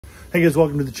Hey guys,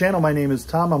 welcome to the channel. My name is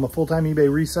Tom. I'm a full-time eBay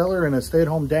reseller and a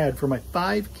stay-at-home dad for my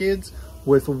 5 kids,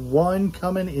 with one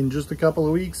coming in just a couple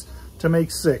of weeks to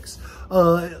make 6.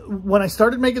 When I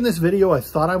started making this video, I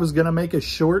thought I was gonna make a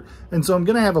short, and so I'm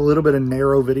gonna have a little bit of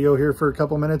narrow video here for a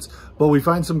couple minutes, but we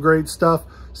find some great stuff.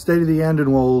 Stay to the end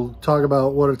and we'll talk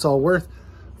about what it's all worth.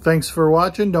 Thanks for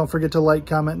watching. Don't forget to like,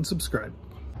 comment, and subscribe.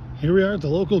 Here we are at the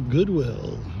local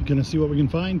Goodwill. Gonna see what we can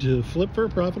find to flip for a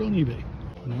profit on eBay.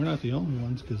 And we're not the only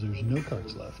ones because there's no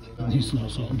carts left. These small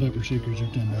salt and pepper shakers are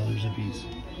 $10 a piece.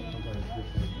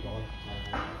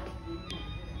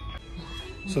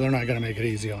 So they're not gonna make it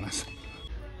easy on us.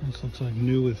 This looks like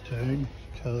new with tag.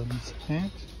 Cubs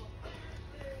hat.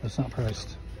 That's not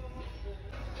priced.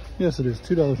 Yes, it is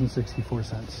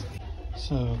 $2.64.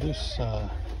 So this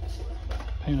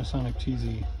Panasonic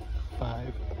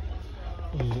TZ5,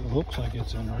 it looks like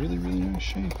it's in really nice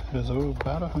shape. It has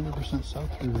about 100%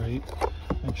 sell-through rate.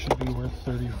 It should be worth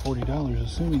 $30 or $40,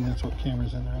 assuming that's what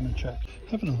camera's in there. I'm gonna check.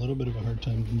 Having a little bit of a hard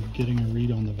time getting a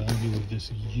read on the value of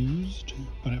this used,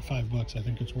 but at $5, I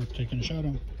think it's worth taking a shot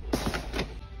on.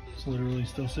 It's literally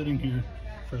still sitting here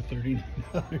for $39.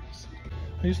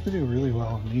 I used to do really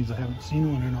well on these. I haven't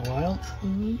seen one in a while.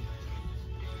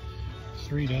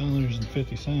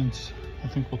 $3.50. I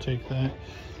think we'll take that.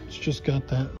 It's just got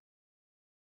that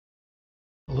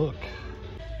look.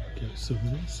 Okay, so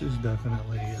this is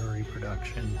definitely a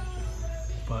reproduction,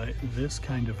 but this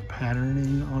kind of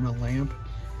patterning on a lamp,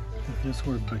 if this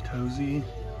were Batosi,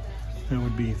 it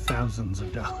would be thousands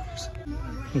of dollars.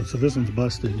 Oh, so this one's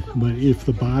busted, but if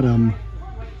the bottom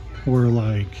were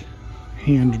like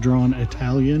hand-drawn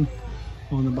Italian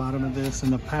on the bottom of this,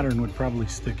 and the pattern would probably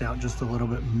stick out just a little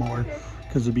bit more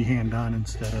because it'd be hand-done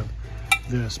instead of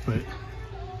this, but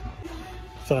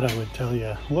thought I would tell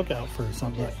you, look out for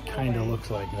something that kind of looks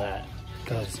like that,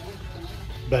 because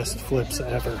best flips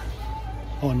ever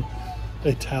on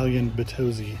Italian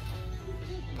Batosi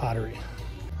pottery.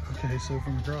 Okay, so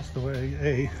from across the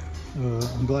way,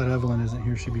 I'm glad Evelyn isn't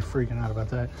here. She'd be freaking out about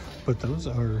that. But those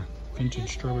are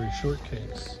vintage strawberry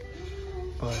shortcakes.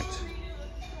 But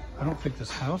I don't think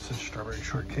this house is strawberry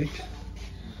shortcake.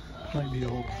 Might be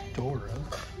old Dora.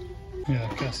 Yeah,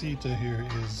 Casita here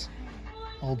is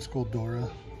old school Dora,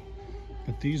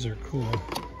 but these are cool.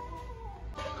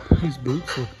 These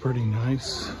boots look pretty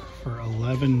nice for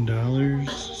 $11.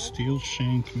 Steel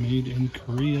shank, made in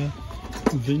Korea,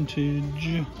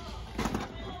 vintage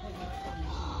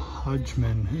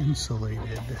Hodgman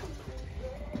insulated.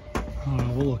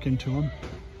 We'll look into them.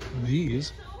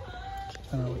 These,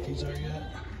 I don't know what these are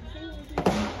yet.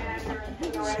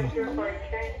 See,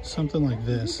 something like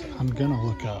this I'm gonna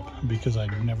look up because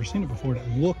I've never seen it before. It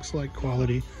looks like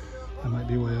quality. I might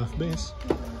be way off base,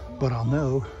 but I'll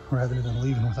know rather than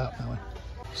leaving without knowing.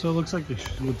 So it looks like they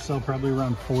would sell probably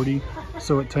around 40.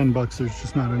 So at $10, there's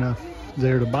just not enough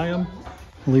there to buy them.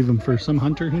 Leave them for some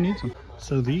hunter who needs them.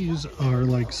 So these are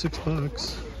like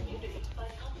 $6,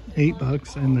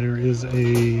 $8, and there is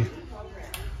a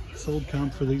sold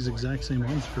comp for these exact same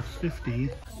ones for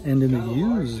 $50. And in the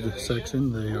used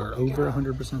section, they are over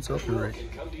 100% sell-through rate.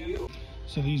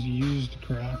 So these used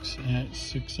Crocs at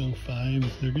 $6.05,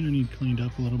 they're gonna need cleaned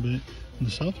up a little bit. And the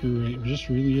sell-through rate just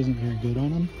really isn't very good on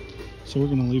them. So we're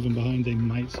gonna leave them behind. They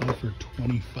might sell for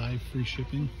 $25 free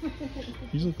shipping.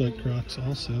 These look like Crocs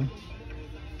also.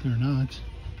 They're not.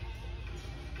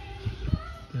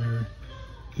 They're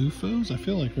UFOs? I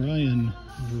feel like Ryan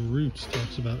Roots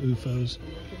talks about UFOs.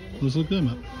 Let's look them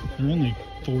up. They're only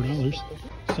 $4.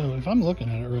 So if I'm looking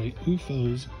at it right,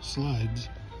 UFOs slides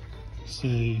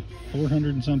say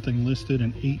 400 and something listed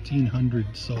and 1,800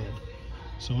 sold.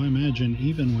 So I imagine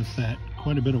even with that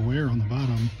quite a bit of wear on the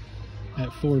bottom, at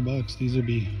 $4 these would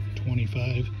be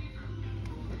 25.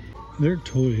 Their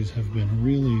toys have been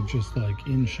really just like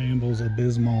in shambles,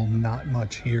 abysmal, not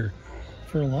much here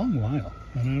for a long while,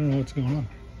 and I don't know what's going on.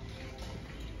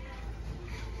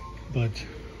 But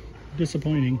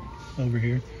disappointing over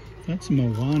here. That's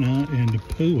Moana and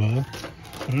Pua,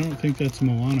 but I don't think that's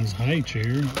Moana's high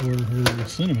chair or her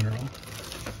cinnamon roll.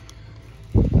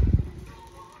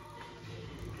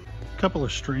 Couple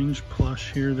of strange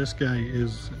plush here. This guy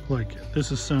is like,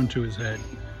 this is sewn to his head.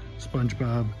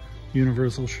 SpongeBob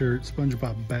Universal shirt,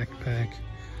 SpongeBob backpack,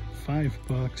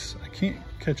 $5. I can't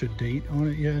catch a date on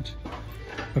it yet,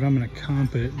 but I'm gonna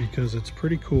comp it because it's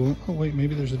pretty cool. Oh wait,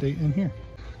 maybe there's a date in here.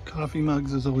 Coffee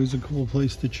mugs is always a cool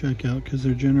place to check out because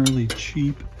they're generally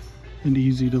cheap and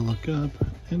easy to look up,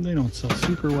 and they don't sell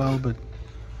super well, but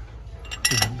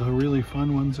the really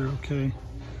fun ones are okay.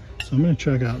 So I'm going to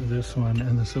check out this one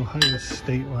and this Ohio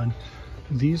State one.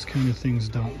 These kind of things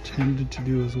don't tend to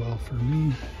do as well for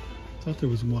me. I thought there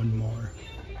was one more.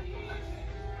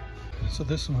 So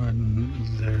this one,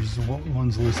 there's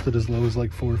one's listed as low as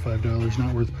like $4 or $5,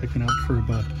 not worth picking up for a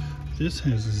buck. This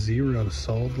has 0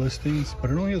 sold listings, but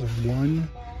it only has 1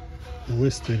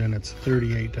 listed and it's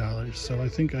 $38. So I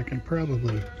think I can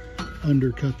probably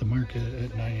undercut the market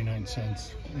at 99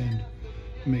 cents and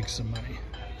make some money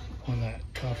on that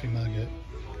coffee mug at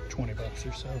 20 bucks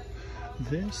or so.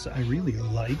 This I really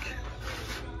like,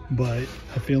 but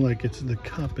I feel like the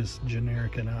cup is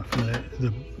generic enough that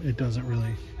it doesn't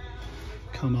really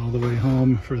come all the way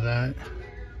home for that.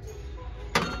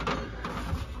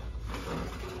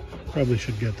 Probably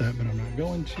should get that, but I'm not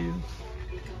going to.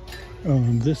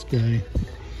 This guy,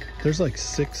 there's like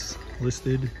 6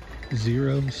 listed,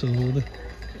 0 sold,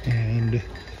 and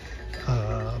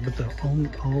but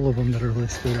all of them that are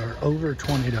listed are over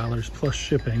 $20 plus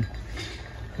shipping.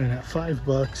 And at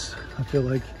 $5, I feel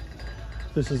like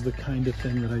this is the kind of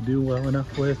thing that I do well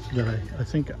enough with that I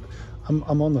think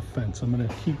I'm on the fence. I'm going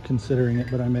to keep considering it,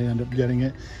 but I may end up getting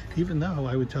it, even though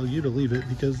I would tell you to leave it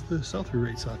because the sell-through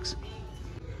rate sucks.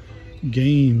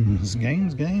 Games,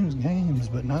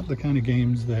 but not the kind of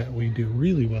games that we do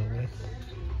really well with.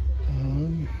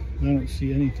 I don't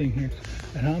see anything here.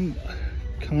 And I'm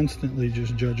constantly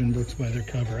just judging books by their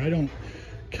cover. I don't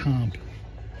comp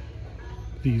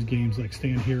these games, like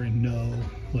stand here and know,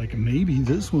 like maybe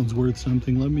this one's worth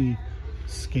something. Let me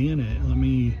scan it. Let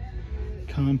me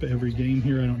comp every game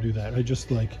here. I don't do that. I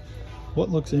just like what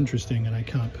looks interesting and I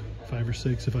comp 5 or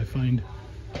 6 if I find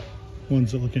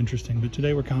ones that look interesting. But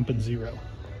today we're comping 0.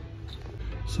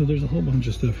 So there's a whole bunch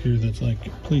of stuff here that's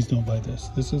like, please don't buy this.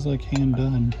 This is like hand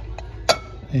done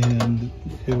and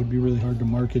it would be really hard to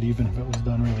market even if it was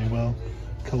done really well.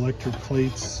 Collector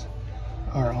plates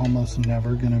are almost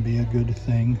never going to be a good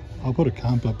thing. I'll put a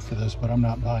comp up for this, but I'm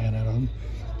not buying it. I'll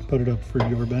put it up for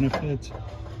your benefit.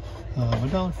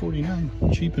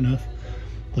 $1.49, cheap enough.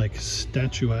 Like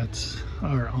statuettes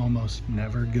are almost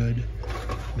never good.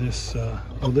 This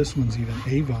oh, this one's even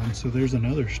Avon, so there's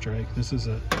another strike. This is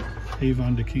a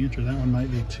Avon decanter. That one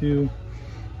might be too.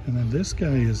 And then this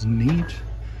guy is neat,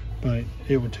 but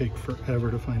it would take forever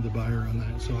to find the buyer on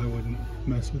that, so I wouldn't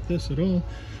mess with this at all.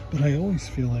 But I always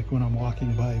feel like when I'm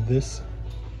walking by this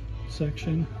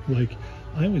section, like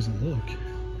I always look,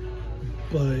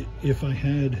 but if I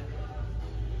had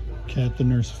Cat the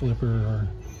Nurse Flipper or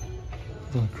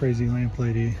the Crazy Lamp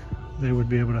Lady, they would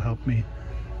be able to help me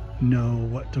know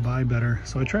what to buy better.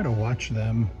 So I try to watch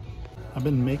them. I've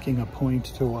been making a point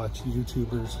to watch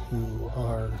YouTubers who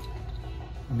are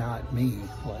not me,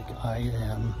 like I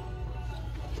am.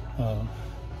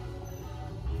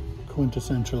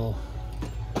 Quintessential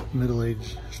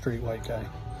middle-aged straight white guy.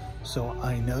 So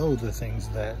I know the things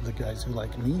that the guys who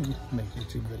like me make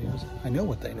YouTube videos. I know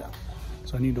what they know.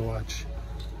 So I need to watch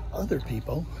other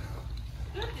people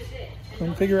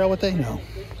and figure out what they know.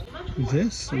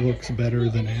 This looks better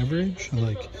than average.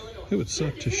 Like, it would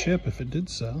suck to ship if it did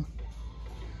sell.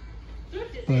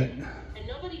 But I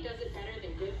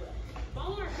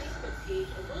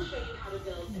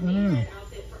don't know.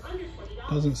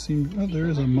 Doesn't seem, oh, there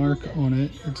is a mark on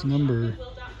it. It's number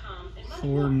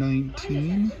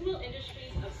 419.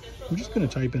 I'm just going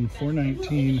to type in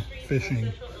 419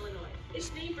 fishing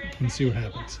and see what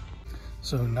happens.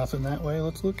 So nothing that way.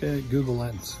 Let's look at Google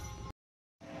Lens.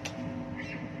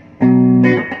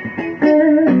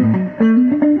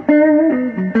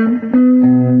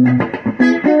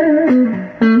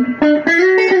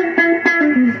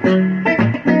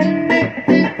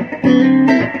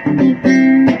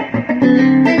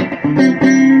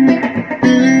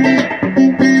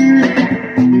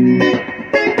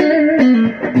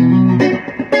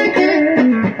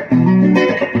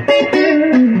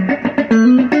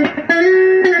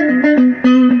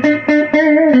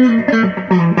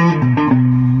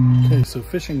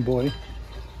 Fishing Boy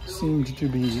seemed to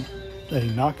be a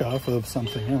knockoff of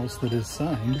something else that is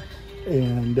signed,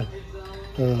 and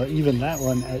even that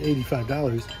one at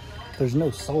 $85, there's no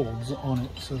solds on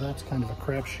it, so that's kind of a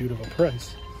crapshoot of a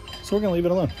price. So we're gonna leave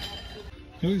it alone.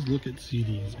 I always look at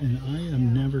CDs, and I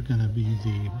am never gonna be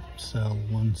the sell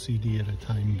one CD at a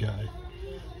time guy.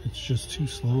 It's just too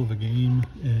slow of a game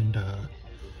and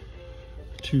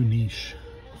too niche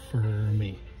for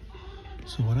me.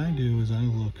 So what I do is I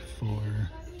look for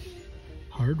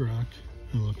hard rock,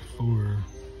 I look for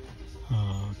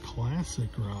classic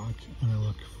rock, and I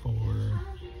look for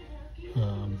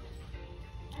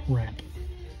rap.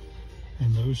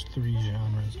 And those 3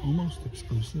 genres almost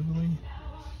exclusively,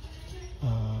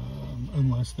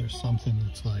 unless there's something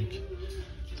that's like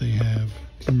they have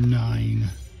 9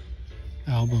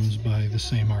 albums by the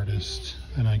same artist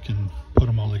and I can put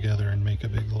them all together and make a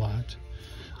big lot.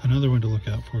 Another one to look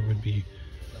out for would be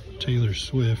Taylor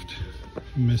Swift.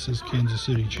 Mrs. Kansas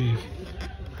City Chief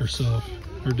herself.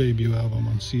 Her debut album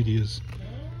on CD is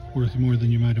worth more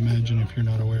than you might imagine if you're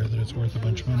not aware that it's worth a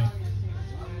bunch of money.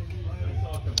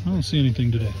 I don't see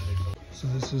anything today. So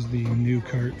this is the new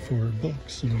cart for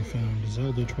books, and we found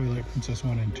Zelda Twilight Princess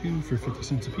 1 and 2 for 50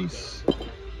 cents a piece.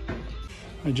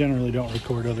 I generally don't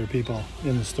record other people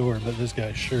in the store, but this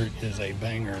guy's shirt is a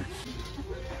banger.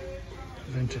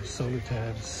 Vintage solar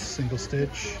tabs, single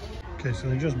stitch. Okay, so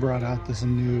they just brought out this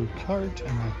new cart,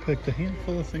 and I picked a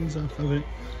handful of things off of it.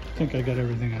 I think I got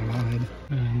everything I wanted.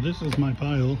 And this is my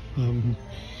pile of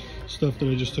stuff that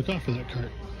I just took off of that cart.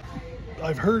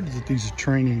 I've heard that these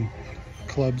training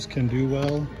clubs can do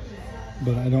well,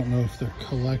 but I don't know if they're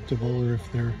collectible or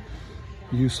if they're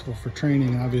useful for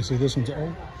training. Obviously this one's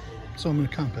old, so I'm gonna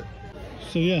comp it.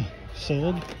 So yeah,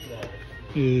 sold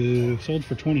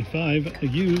for 25,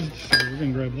 used, so we're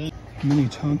gonna grab that. Mini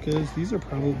Tonkas,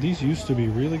 these used to be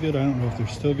really good. I don't know if they're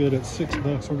still good. At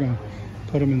 $6, we're gonna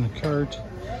put them in the cart.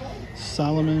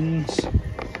 Solomons,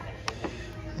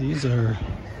 these are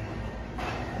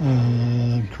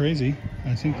crazy.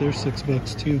 I think they're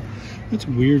 $6 too. It's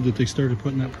weird that they started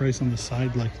putting that price on the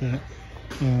side like that.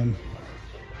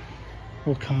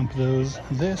 We'll comp those.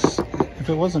 This, if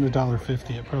it wasn't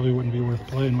 $1.50, it probably wouldn't be worth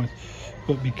playing with.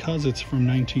 But because it's from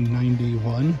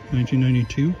 1991,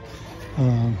 1992,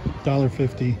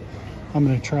 $1.50, I'm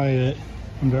gonna try it.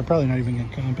 I'm probably not even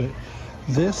gonna comp it.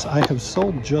 This, I have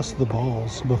sold just the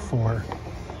balls before,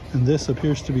 and this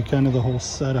appears to be kind of the whole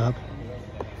setup.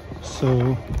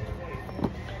 So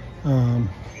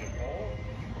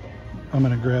I'm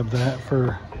gonna grab that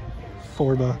for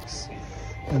 $4,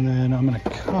 and then I'm gonna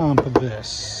comp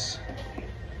this.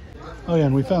 Oh yeah,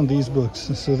 and we found these books.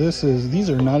 So these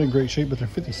are not in great shape, but they're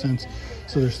 50 cents.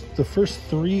 So there's the first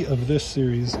 3 of this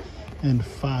series and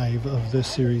 5 of this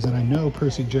series, and I know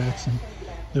Percy Jackson,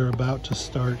 they're about to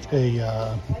start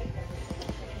a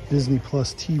Disney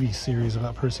Plus TV series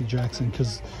about Percy Jackson,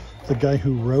 because the guy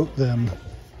who wrote them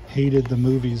hated the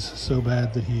movies so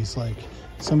bad that he's like,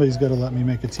 somebody's got to let me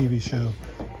make a TV show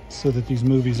so that these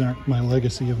movies aren't my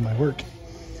legacy of my work.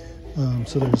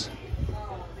 So there's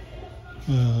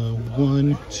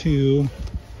 1, 2,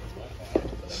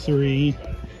 3,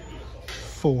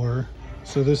 4.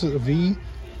 So this is a V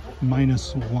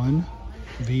minus 1.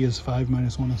 V is 5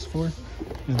 minus 1 is 4.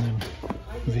 And then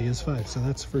V is 5. So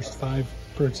that's first 5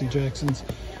 Percy Jacksons.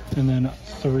 And then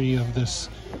 3 of this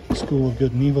School of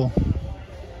Good and Evil.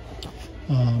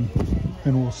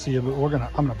 And we'll see it, but I'm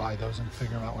gonna buy those and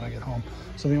figure them out when I get home.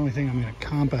 So the only thing I'm gonna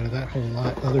comp out of that whole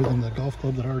lot, other than the golf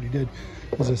club that I already did,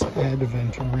 is this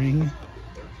Advent ring.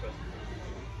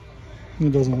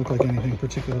 It doesn't look like anything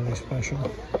particularly special.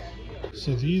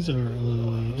 So these are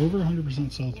over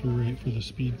 100% sell-through rate for the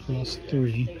Speed Plus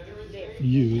 3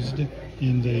 used,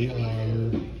 and they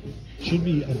should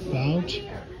be about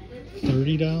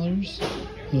 $30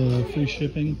 free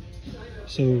shipping.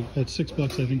 So at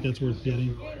 $6, I think that's worth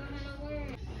getting.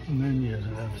 And then you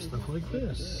have stuff like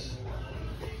this.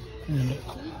 And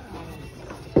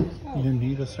you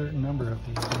need a certain number of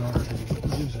these in order to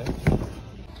use it.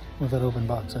 With that open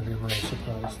box, I'd be really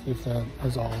surprised if that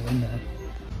is all in there.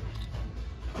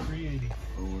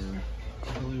 384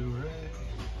 Blu-ray.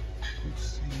 Let's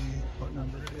see what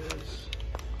number it is.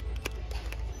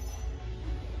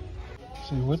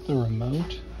 See, with the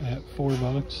remote at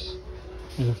 $4,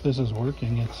 if this is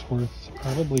working, it's worth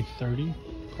probably $30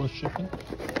 plus shipping.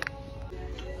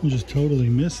 I just totally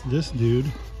missed this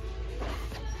dude.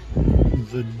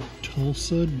 The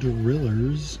Tulsa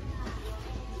Drillers.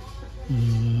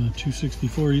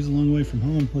 $264. He's a long way from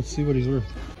home. Let's see what he's worth.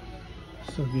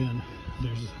 So again,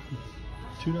 there's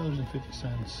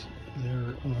 $2.50.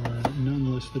 There are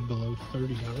none listed below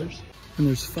 $30. And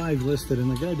there's 5 listed, and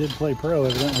the guy did play pro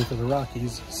evidently for the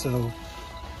Rockies, so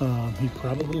he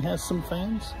probably has some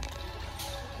fans.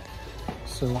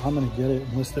 So I'm gonna get it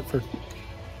and list it for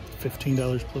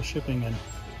 $15 plus shipping and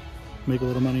make a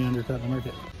little money undercut the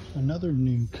market. Another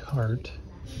new cart.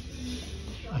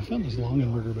 I found this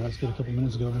Longenberger basket a couple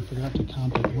minutes ago and I forgot to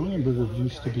comp it. Longenberger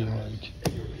used to be like,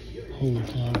 holy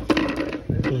cow,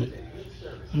 but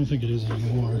I don't think it is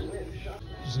anymore.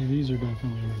 See, these are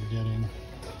definitely worth getting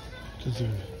because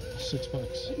they're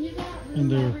 $6.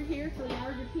 And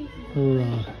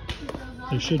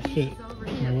they should fit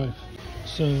my wife.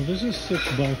 So this is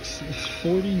 $6. It's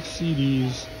 40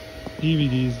 CDs,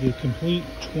 DVDs, the complete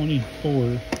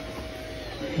 24.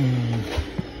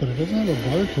 But it doesn't have a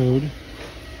barcode,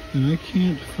 and I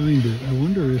can't find it. I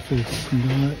wonder if it's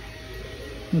not.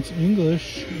 It's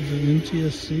English. Is it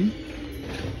NTSC?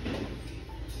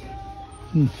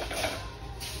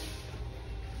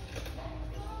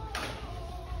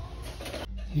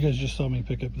 You guys just saw me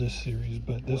pick up this series,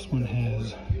 but this one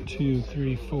has 2,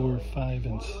 3, 4, 5,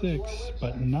 and 6,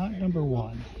 but not number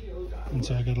 1. And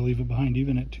so I got to leave it behind.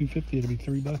 Even at $2.50, it'd be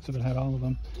 $3 if it had all of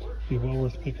them. It'd be well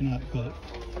worth picking up, but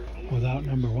without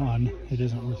number 1, it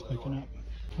isn't worth picking up.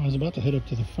 I was about to head up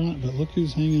to the front, but look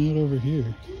who's hanging out over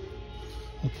here.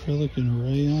 Acrylic and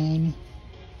rayon.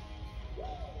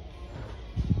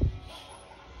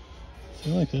 I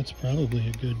feel like that's probably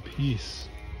a good piece.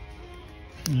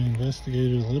 I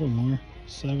investigated a little more.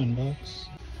 $7.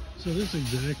 So this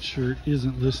exact shirt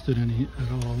isn't listed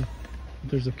at all.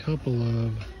 There's a couple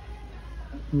of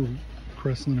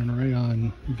Crestlin and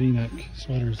rayon V-neck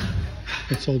sweaters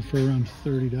that sold for around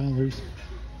 $30,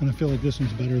 and I feel like this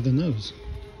one's better than those.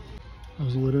 I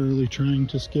was literally trying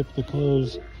to skip the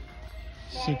clothes.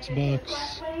 $6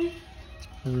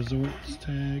 for Resorts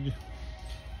tag.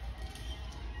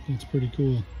 It's pretty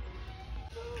cool.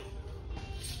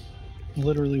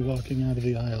 Literally walking out of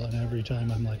the aisle, and every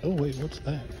time I'm like, oh wait, what's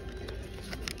that?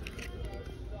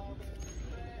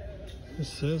 This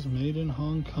says made in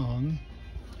Hong Kong,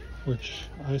 which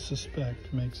I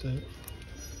suspect makes it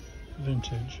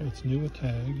vintage. It's new with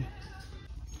tag.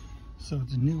 So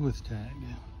it's new with tag,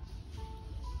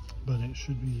 but it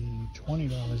should be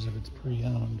 $20 if it's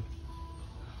pre-owned,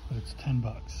 but it's $10.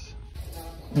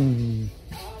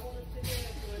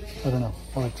 I don't know.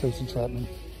 I like Tracy Chapman.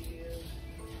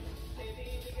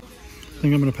 I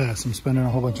think I'm gonna pass. I'm spending a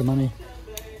whole bunch of money,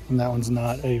 and that one's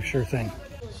not a sure thing.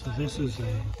 So this is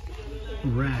a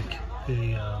rack,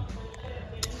 a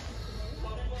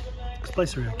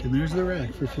spice rack, and there's the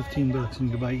rack for $15, and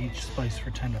you can buy each spice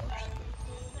for $10.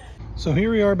 So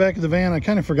here we are back at the van. I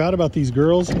kind of forgot about these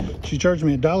girls. She charged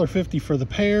me $1.50 for the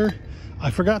pair. I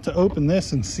forgot to open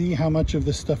this and see how much of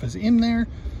this stuff is in there,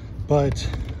 but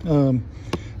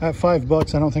at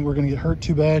 $5, I don't think we're gonna get hurt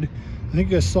too bad. I think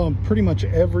you guys saw pretty much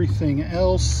everything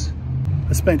else.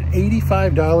 I spent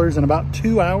 $85 in about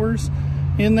 2 hours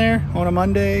in there on a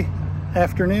Monday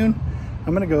afternoon.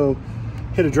 I'm gonna go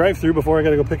hit a drive-through before I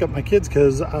gotta go pick up my kids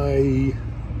because I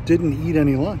didn't eat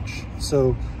any lunch.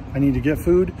 So I need to get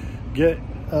food, get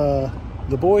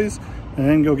the boys, and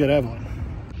then go get Evelyn.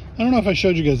 I don't know if I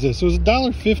showed you guys this. It was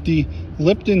 $1.50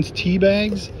 Lipton's tea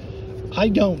bags. I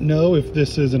don't know if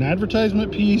this is an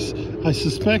advertisement piece. I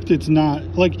suspect it's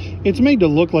not. Like, it's made to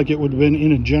look like it would have been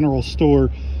in a general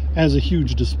store as a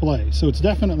huge display. So it's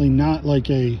definitely not like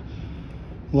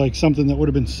something that would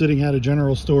have been sitting at a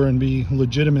general store and be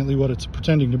legitimately what it's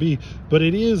pretending to be. But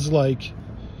it is like,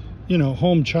 you know,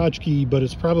 home tchotchke, but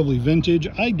it's probably vintage.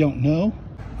 I don't know.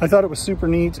 I thought it was super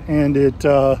neat, and it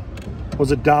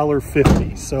was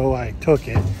 $1.50. So I took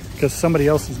it because somebody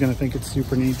else is going to think it's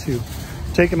super neat too.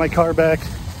 Taking my cart back.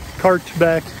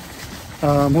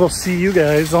 We'll see you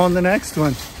guys on the next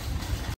one.